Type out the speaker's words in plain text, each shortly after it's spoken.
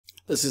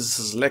This is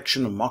a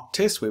selection of mock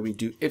tests where we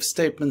do if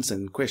statements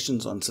and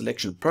questions on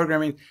selection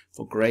programming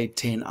for grade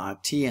 10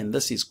 IT, and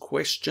this is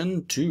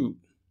question 2.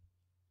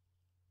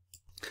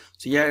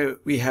 So yeah,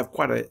 we have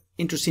quite an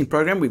interesting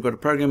program. We've got a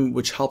program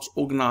which helps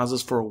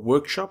organizers for a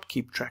workshop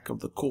keep track of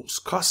the course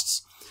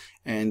costs,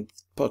 and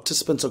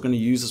participants are going to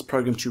use this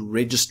program to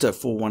register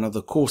for one of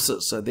the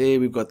courses. So there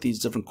we've got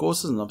these different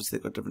courses, and obviously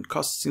they've got different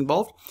costs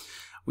involved.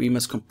 We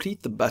must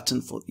complete the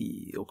button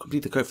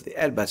complete the code for the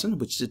add button,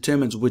 which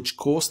determines which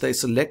course they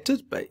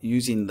selected by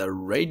using the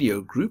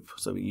radio group.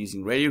 So we're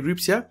using radio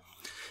groups here,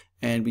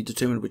 and we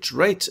determine which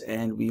rate,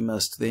 and we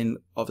must then,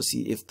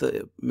 obviously, if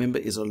the member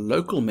is a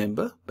local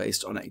member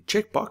based on a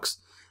checkbox,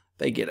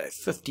 they get a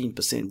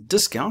 15%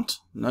 discount,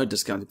 no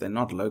discount if they're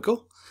not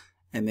local.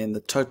 And then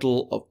the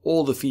total of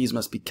all the fees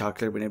must be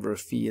calculated whenever a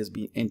fee has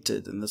been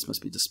entered, and this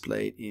must be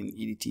displayed in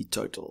EDT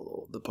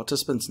total. The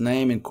participant's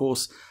name and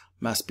course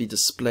must be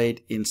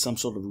displayed in some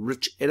sort of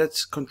rich edit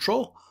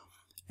control,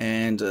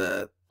 and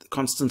the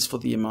constants for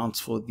the amounts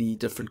for the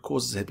different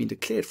courses have been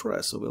declared for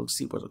us, so we'll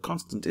see what a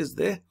constant is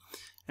there.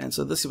 And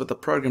so this is what the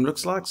program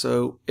looks like.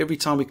 So every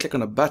time we click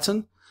on a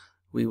button,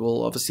 we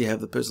will obviously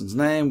have the person's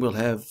name, we'll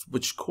have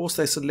which course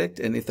they select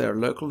and if they're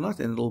local or not,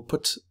 and it'll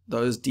put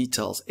those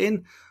details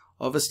in.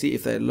 Obviously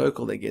if they're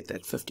local, they get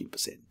that 15%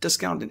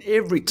 discount, and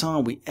every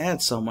time we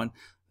add someone,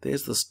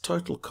 there's this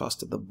total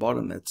cost at the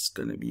bottom that's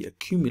going to be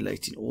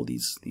accumulating all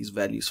these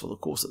values for the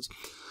courses.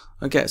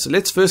 Okay, so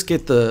let's first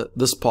get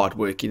this part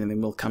working, and then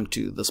we'll come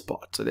to this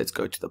part. So let's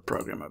go to the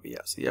program over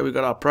here. So here we've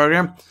got our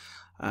program.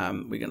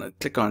 We're going to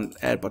click on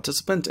add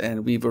participant,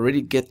 and we've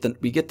already get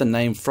the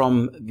name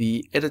from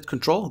the edit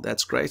control.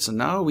 That's great. So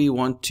now we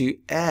want to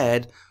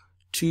add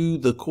to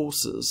the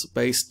courses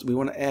we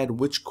want to add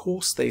which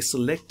course they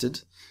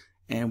selected,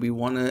 and we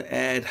want to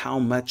add how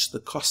much the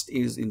cost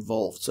is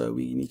involved. So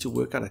we need to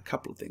work out a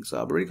couple of things.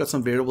 So I've already got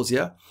some variables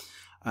here.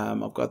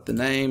 I've got the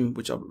name,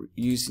 which I'm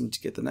using to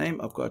get the name.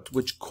 I've got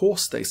which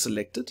course they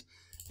selected,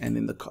 and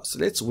then the cost. So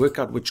let's work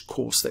out which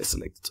course they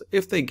selected. So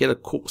if they get a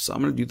course,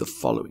 I'm going to do the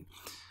following.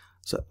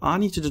 So I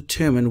need to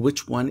determine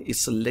which one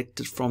is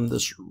selected from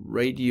this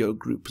radio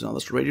group. Now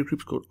this radio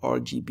group is called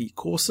RGB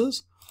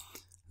courses.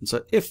 And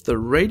so if the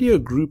radio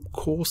group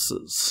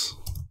courses,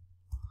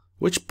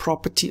 which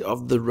property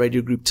of the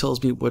radio group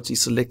tells me what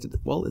is selected?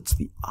 Well, it's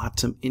the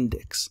item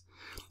index.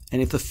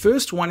 And if the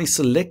first one is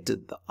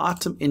selected, the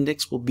item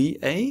index will be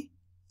a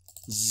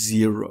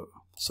 0.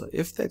 So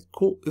if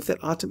that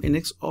item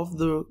index of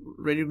the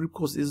radio group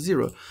course is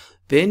 0,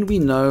 then we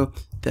know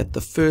that the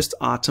first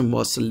item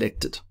was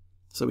selected.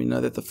 So we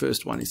know that the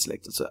first one is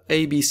selected. So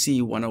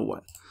ABC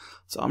 101.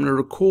 So I'm going to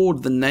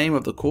record the name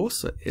of the course.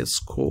 So S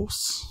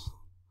course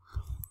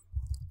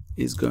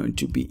is going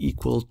to be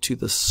equal to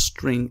the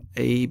string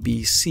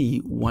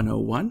ABC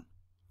 101,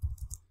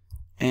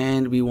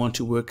 and we want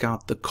to work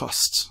out the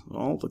costs.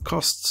 Well, the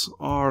costs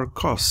are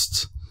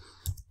cost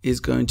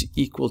is going to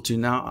equal to,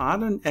 now I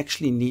don't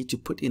actually need to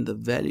put in the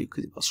value,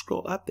 because if I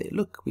scroll up there,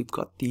 look, we've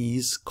got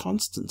these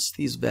constants.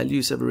 These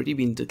values have already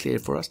been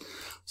declared for us,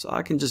 so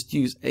I can just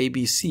use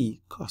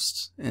ABC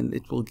costs and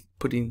it will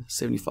put in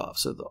 75.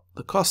 So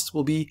the cost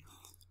will be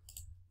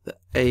the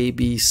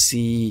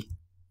ABC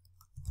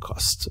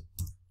cost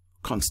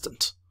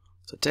constant.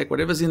 So take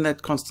whatever's in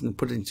that constant and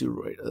put it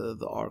into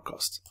the R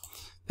cost.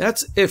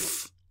 That's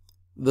if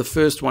the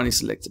first one is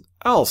selected.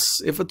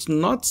 Else, if it's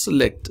not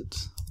selected,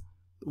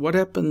 what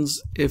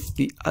happens if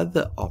the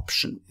other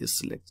option is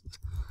selected?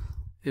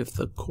 If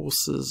the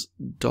courses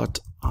dot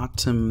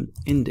item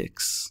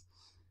index,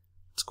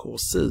 it's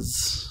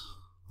courses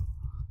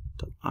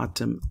dot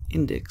item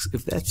index,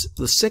 if that's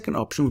the second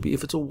option, would be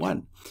if it's a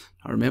 1.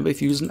 Now remember,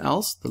 if you use an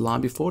else, the line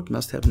before it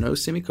must have no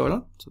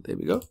semicolon. So there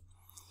we go.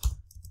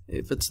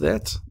 If it's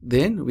that,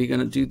 then we're going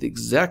to do the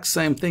exact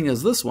same thing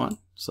as this one.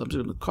 So I'm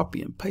just going to copy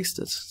and paste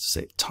it to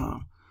save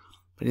time.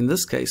 But in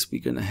this case,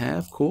 we're going to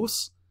have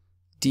course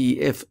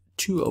DEF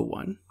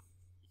 201.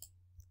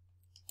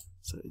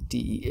 So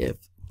DEF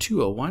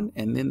 201,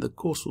 and then the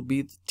course will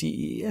be the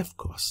DEF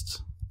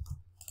cost.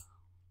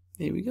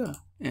 There we go.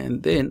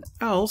 And then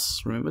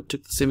else, remember,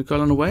 took the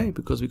semicolon away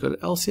because we got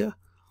an else here.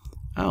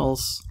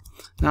 Else.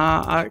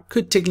 Now I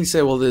could technically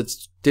say, well,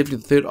 it's definitely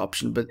the third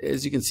option, but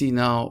as you can see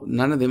now,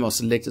 none of them are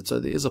selected, so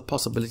there is a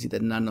possibility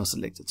that none are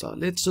selected. So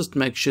let's just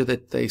make sure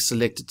that they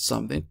selected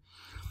something.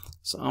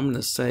 So I'm going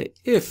to say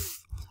if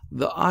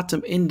the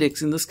item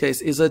index in this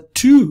case is a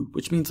 2,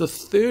 which means the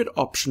third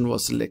option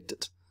was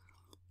selected,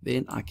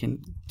 then I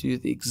can do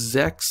the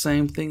exact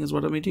same thing as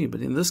what I'm doing,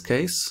 but in this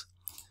case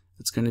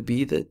it's going to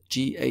be the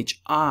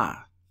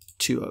GHR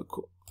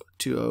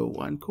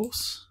 201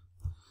 course,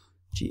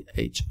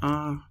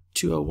 GHR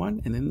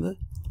 201, and then the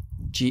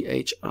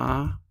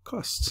GHR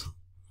cost.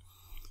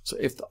 So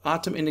if the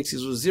item index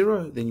is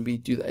 0, then we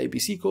do the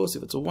ABC course.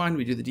 If it's a 1,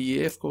 we do the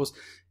DEF course.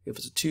 If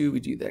it's a 2, we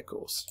do that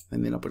course.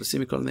 And then I'll put a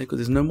semicolon there because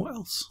there's no more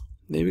else.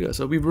 There we go.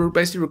 So we've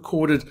basically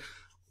recorded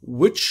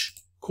which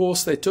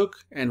course they took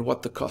and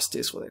what the cost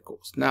is for that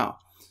course. Now,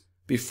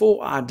 before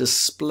I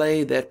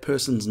display that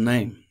person's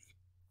name,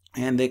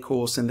 and their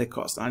course and their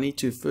cost. I need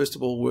to first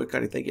of all work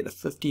out if they get a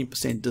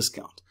 15%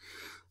 discount.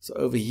 So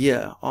over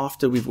here,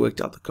 after we've worked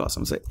out the cost,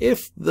 I'm going to say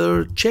if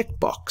the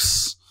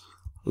checkbox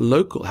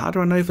local, how do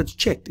I know if it's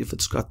checked? If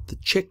it's got the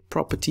checked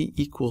property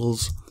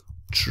equals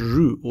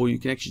true, or you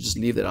can actually just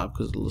leave that out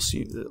because it'll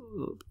assume,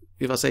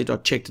 if I say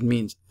dot checked, it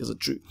means is it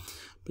true.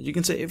 But you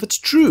can say if it's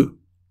true,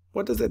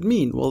 what does that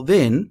mean? Well,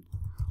 then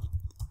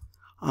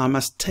I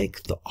must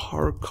take the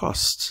R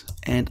cost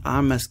and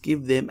I must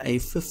give them a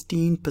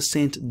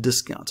 15%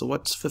 discount. So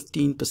what's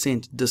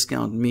 15%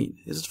 discount mean?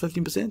 Is it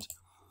 15%?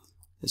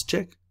 Let's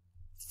check.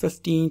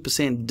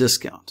 15%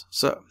 discount.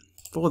 So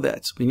for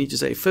that, we need to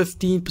say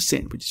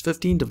 15%, which is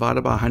 15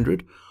 divided by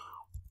 100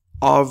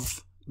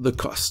 of the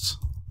cost.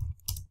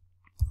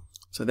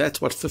 So that's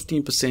what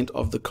 15%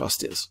 of the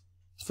cost is.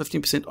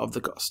 15% of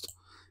the cost.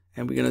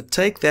 And we're going to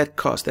take that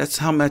cost. That's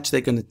how much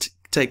they're going to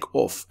take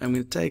off. And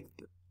we're going to take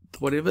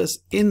whatever's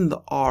in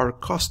the R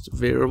cost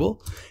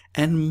variable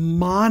and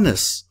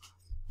minus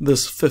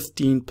this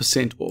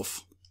 15%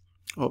 off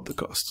of the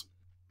cost.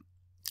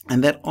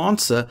 And that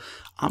answer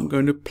I'm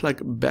going to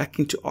plug back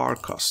into R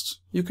cost.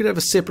 You could have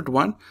a separate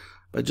one,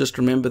 but just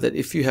remember that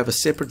if you have a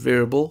separate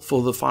variable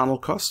for the final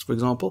cost, for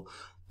example,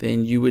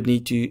 then you would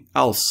need to,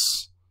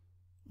 else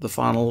the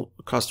final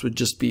cost would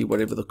just be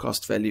whatever the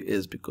cost value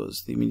is,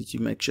 because you need to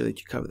make sure that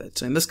you cover that.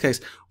 So in this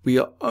case, we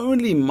are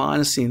only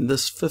minusing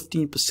this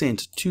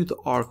 15% to the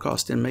R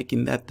cost and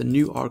making that the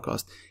new R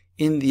cost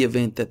in the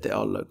event that they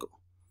are local.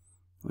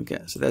 Okay,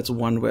 so that's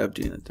one way of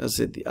doing it. As I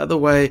said, the other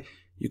way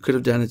you could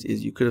have done it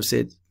is you could have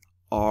said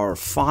R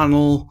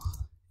final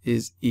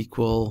is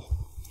equal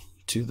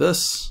to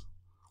this.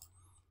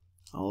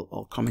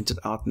 I'll comment it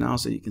out now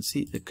so you can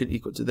see it could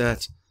equal to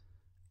that.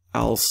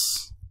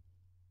 Else,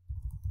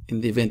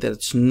 in the event that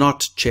it's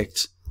not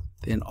checked,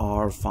 then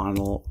R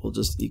final will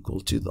just equal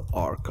to the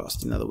R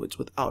cost. In other words,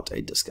 without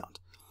a discount.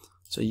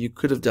 So you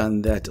could have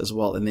done that as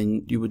well, and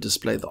then you would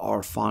display the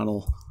R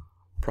final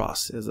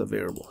price as a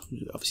variable.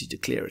 You obviously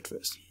declare it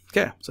first.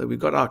 Okay, so we've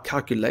got our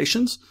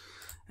calculations.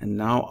 And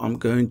now I'm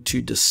going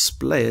to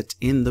display it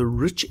in the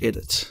rich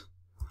edit.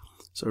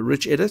 So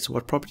rich edit,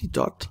 what property?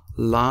 Dot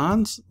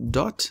lines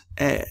dot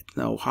add.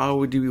 Now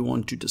how do we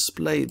want to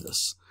display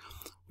this?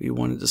 We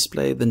want to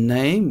display the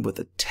name with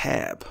a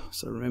tab.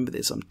 So remember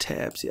there's some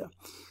tabs here.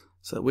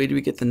 So where do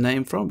we get the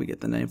name from? We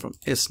get the name from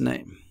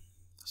sname.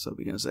 So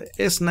we're going to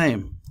say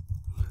sname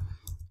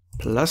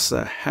plus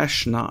a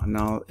hash now.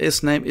 Now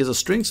sname is a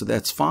string, so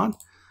that's fine.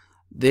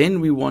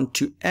 Then we want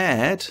to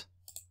add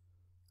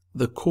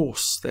the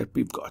course that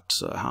we've got.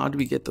 So how do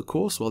we get the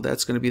course? Well,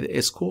 that's going to be the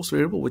sCourse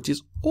variable, which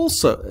is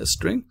also a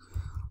string.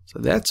 So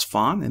that's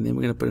fine. And then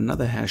we're going to put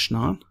another hash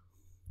 9.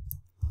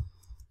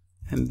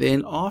 And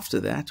then after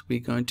that, we're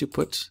going to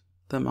put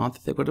the amount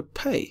that they've got to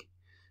pay.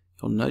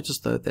 You'll notice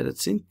though that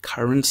it's in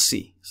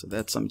currency. So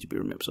that's something to be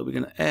remembered. So we're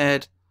going to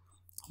add,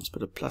 let's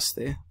put a plus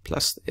there,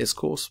 plus the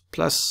sCourse,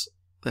 plus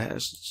the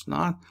hash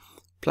 9,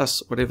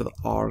 plus whatever the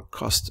R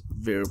cost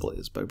variable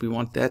is. But we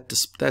want that,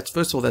 that's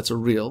first of all, that's a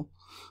real.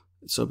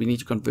 So we need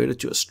to convert it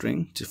to a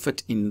string to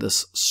fit in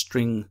this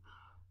string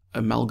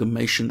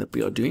amalgamation that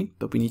we are doing.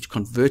 But we need to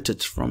convert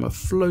it from a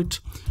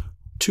float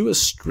to a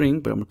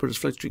string. But I'm going to put a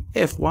float string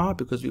FY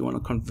because we want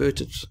to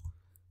convert it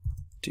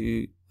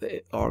to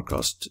the R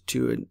cost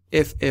to an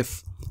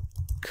FF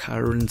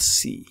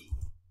currency,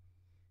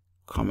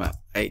 comma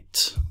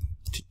 8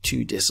 to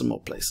 2 decimal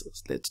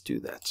places. Let's do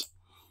that.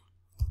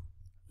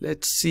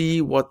 Let's see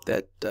what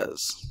that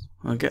does.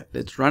 Okay,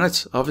 let's run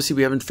it. Obviously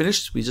we haven't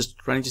finished. We're just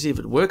running to see if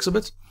it works a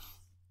bit.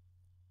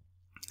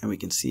 And we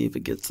can see if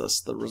it gets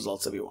us the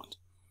results that we want.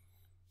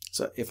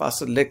 So if I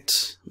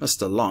select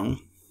Mr. Long,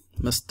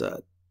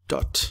 Mr.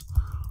 Dot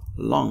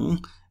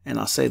Long, and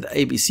I say the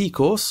ABC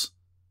course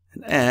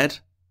and add,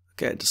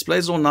 okay, it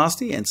displays all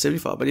nasty and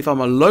 75. But if I'm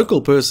a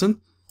local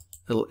person,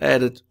 it'll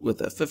add it with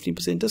a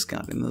 15%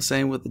 discount. And the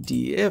same with the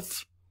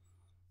DEF.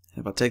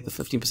 And if I take the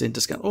 15%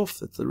 discount off,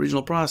 that's the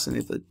original price. And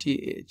if the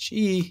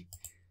GHE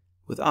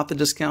without the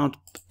discount,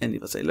 and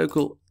if I say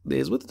local,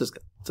 there's with the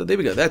discount. So there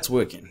we go, that's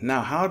working.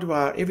 Now how do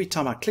I, every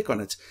time I click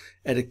on it,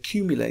 it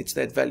accumulates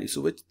that value.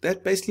 So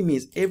that basically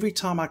means every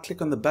time I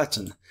click on the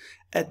button,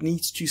 it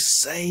needs to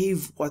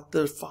save what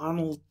the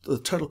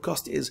total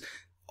cost is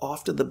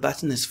after the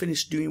button is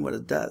finished doing what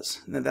it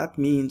does. Now that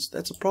means,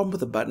 that's a problem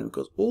with the button,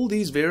 because all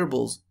these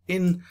variables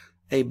in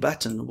a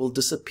button will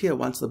disappear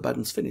once the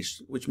button's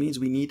finished, which means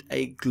we need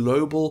a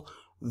global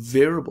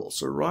variable.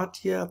 So right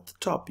here at the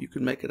top, you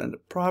can make it under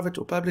private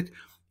or public,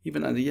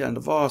 even under here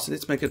under var. So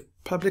let's make it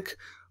public.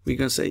 We're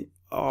going to say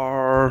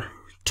R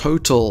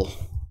total,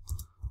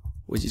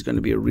 which is going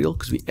to be a real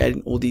because we're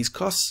adding all these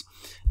costs.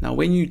 Now,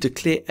 when you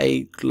declare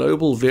a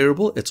global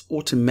variable, it's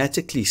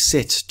automatically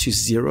set to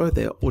 0.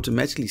 They are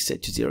automatically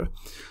set to 0.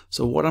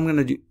 So what I'm going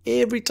to do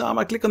every time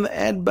I click on the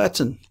add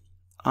button,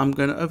 I'm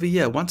going to over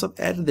here, once I've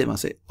added them, I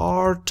say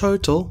R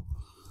total,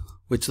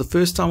 which the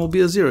first time will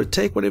be a 0.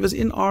 Take whatever's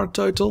in R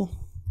total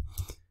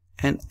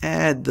and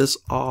add this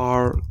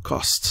R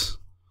cost.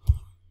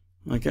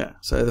 Okay,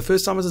 so the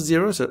first time is a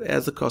 0, so it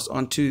adds the cost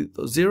onto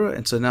the 0,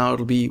 and so now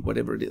it'll be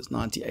whatever it is,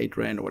 98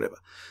 Rand or whatever.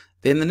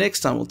 Then the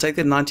next time we'll take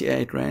that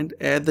 98 Rand,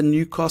 add the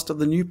new cost of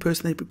the new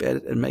person that we've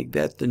added, and make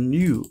that the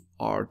new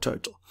R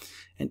total.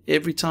 And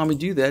every time we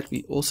do that,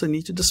 we also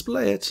need to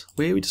display it.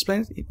 Where are we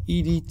displaying it? In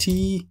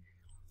EDT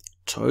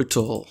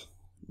total.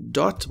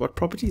 Dot, what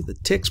property? The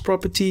text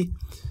property.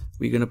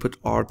 We're going to put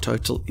R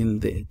total in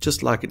there,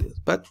 just like it is.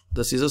 But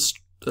this is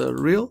a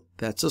real,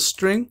 that's a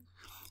string,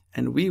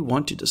 and we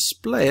want to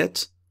display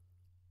it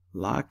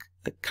like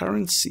a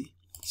currency.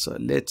 So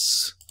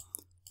let's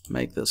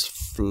make this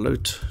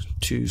float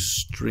to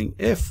string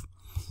F.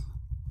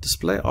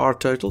 Display R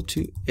total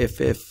to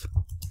FF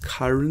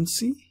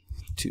currency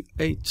to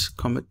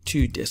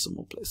 8,2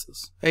 decimal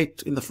places.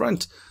 8 in the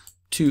front,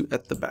 2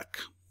 at the back.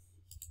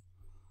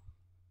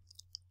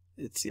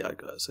 Let's see how it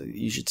goes. So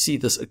you should see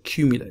this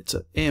accumulate.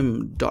 So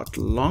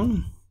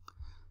m.long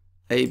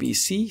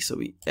ABC. So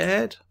we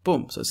add,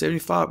 boom. So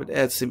 75, it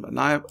adds.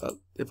 Now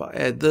if I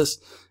add this,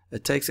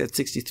 it takes that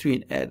 63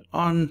 and add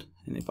on.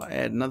 And if I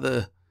add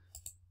another,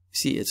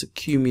 see, it's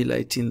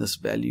accumulating this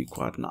value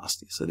quite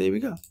nicely. So there we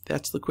go.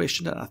 That's the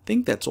question. I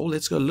think that's all.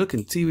 Let's go look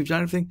and see if we've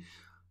done everything.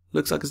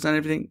 Looks like it's done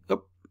everything.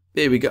 Oh,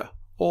 there we go.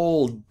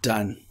 All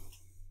done.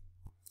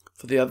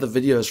 For the other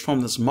videos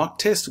from this mock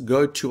test,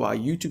 go to our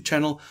YouTube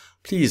channel.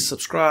 Please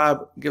subscribe,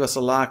 give us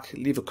a like,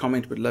 leave a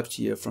comment. We'd love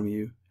to hear from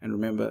you. And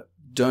remember,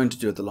 don't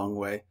do it the long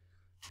way.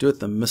 Do it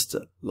the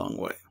Mr. Long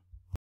way.